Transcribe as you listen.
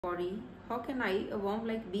body, how can I, a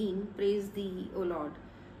worm-like being, praise thee, O Lord?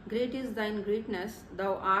 Great is thine greatness,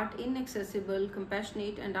 thou art inaccessible,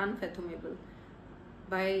 compassionate, and unfathomable.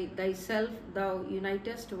 By thyself thou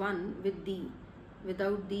unitest one with thee.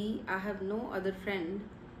 Without thee I have no other friend.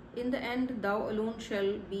 In the end thou alone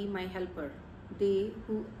shall be my helper. They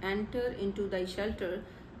who enter into thy shelter,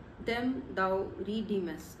 them thou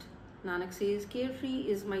redeemest. Nanak says, carefree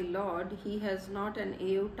is my Lord, he has not an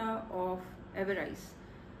iota of avarice.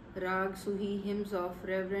 Rag Suhi, hymns of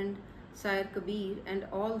Reverend Sire Kabir and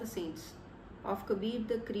all the saints. Of Kabir,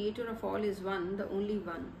 the creator of all is one, the only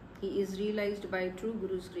one. He is realized by true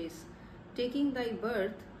Guru's grace. Taking thy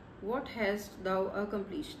birth, what hast thou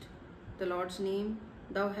accomplished? The Lord's name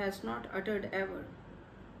thou hast not uttered ever.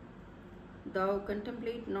 Thou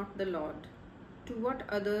contemplate not the Lord. To what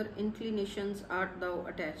other inclinations art thou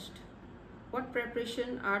attached? What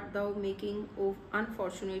preparation art thou making, O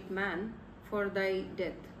unfortunate man, for thy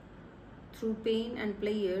death? Through pain and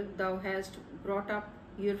pleasure thou hast brought up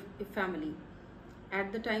your family.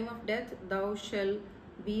 At the time of death thou shalt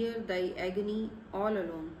bear thy agony all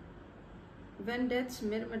alone. When death's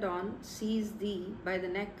myrmidon seize thee by the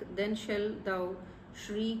neck, then shalt thou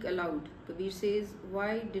shriek aloud. Kabir says,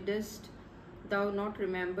 why didst thou not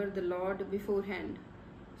remember the Lord beforehand?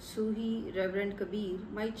 Suhi, Reverend Kabir,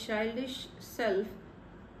 my childish self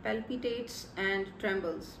palpitates and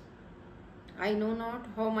trembles. I know not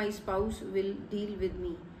how my spouse will deal with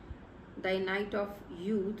me. Thy night of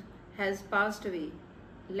youth has passed away.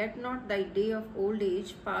 Let not thy day of old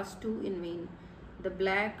age pass too in vain. The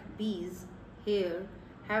black bees here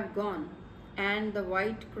have gone, and the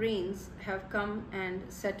white cranes have come and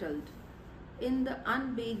settled. In the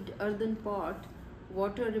unbaked earthen pot,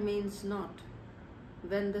 water remains not.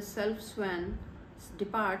 When the self-swan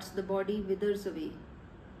departs, the body withers away.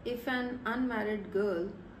 If an unmarried girl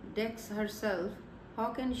decks herself, how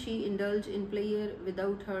can she indulge in pleasure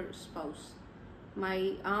without her spouse?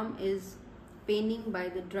 My arm is paining by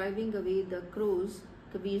the driving away the crows.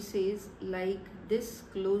 Kabir says, like this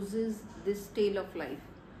closes this tale of life.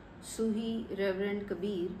 Suhi, Reverend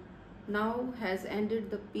Kabir, now has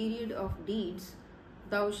ended the period of deeds.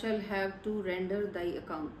 Thou shalt have to render thy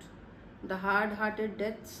account. The hard-hearted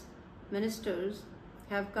death's ministers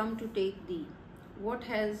have come to take thee. What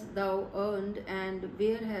hast thou earned and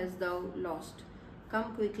where hast thou lost?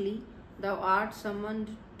 Come quickly, thou art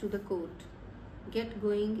summoned to the court. Get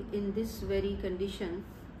going in this very condition.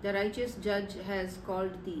 The righteous judge has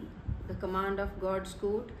called thee. The command of God's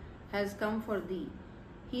court has come for thee.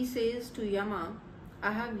 He says to Yama,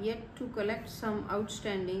 I have yet to collect some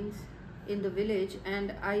outstandings in the village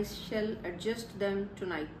and I shall adjust them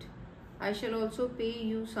tonight. I shall also pay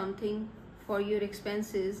you something for your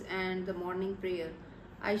expenses and the morning prayer.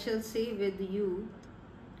 I shall say with you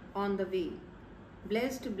on the way.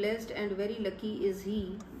 Blessed, blessed and very lucky is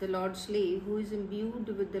he, the Lord's slave, who is imbued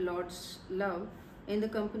with the Lord's love in the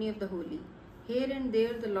company of the holy. Here and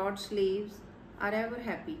there the Lord's slaves are ever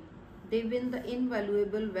happy. They win the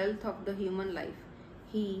invaluable wealth of the human life.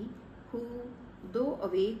 He who, though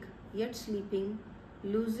awake yet sleeping,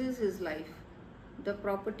 loses his life. The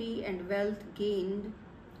property and wealth gained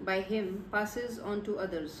by him passes on to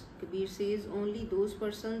others. Kabir says, only those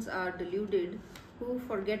persons are deluded who,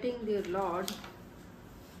 forgetting their Lord,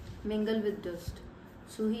 mingle with dust.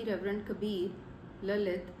 Suhi, Reverend Kabir,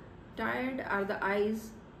 Lalit, tired are the eyes,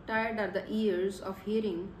 tired are the ears of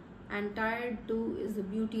hearing, and tired too is the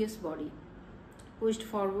beauteous body. Pushed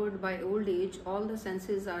forward by old age, all the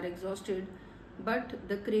senses are exhausted, but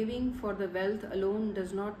the craving for the wealth alone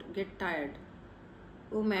does not get tired.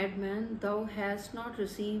 O madman, thou hast not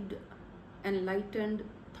received enlightened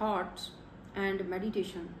thoughts and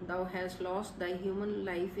meditation. Thou hast lost thy human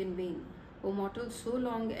life in vain. O mortal, so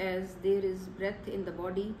long as there is breath in the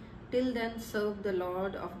body, till then serve the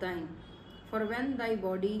Lord of thine. For when thy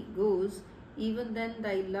body goes, even then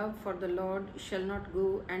thy love for the Lord shall not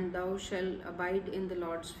go, and thou shalt abide in the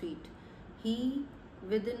Lord's feet. He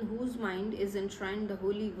within whose mind is enshrined the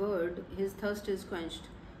holy word, his thirst is quenched.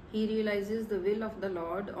 He realizes the will of the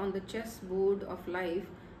Lord on the chessboard of life,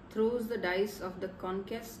 throws the dice of the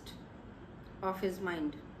conquest of his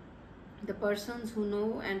mind. The persons who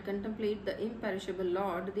know and contemplate the imperishable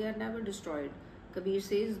Lord, they are never destroyed. Kabir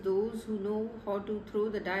says, those who know how to throw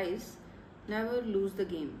the dice never lose the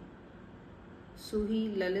game.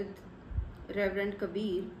 Suhi, Lalit, Reverend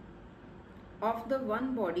Kabir, of the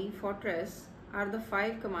one body fortress are the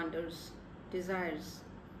five commanders, desires,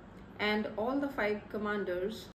 and all the five commanders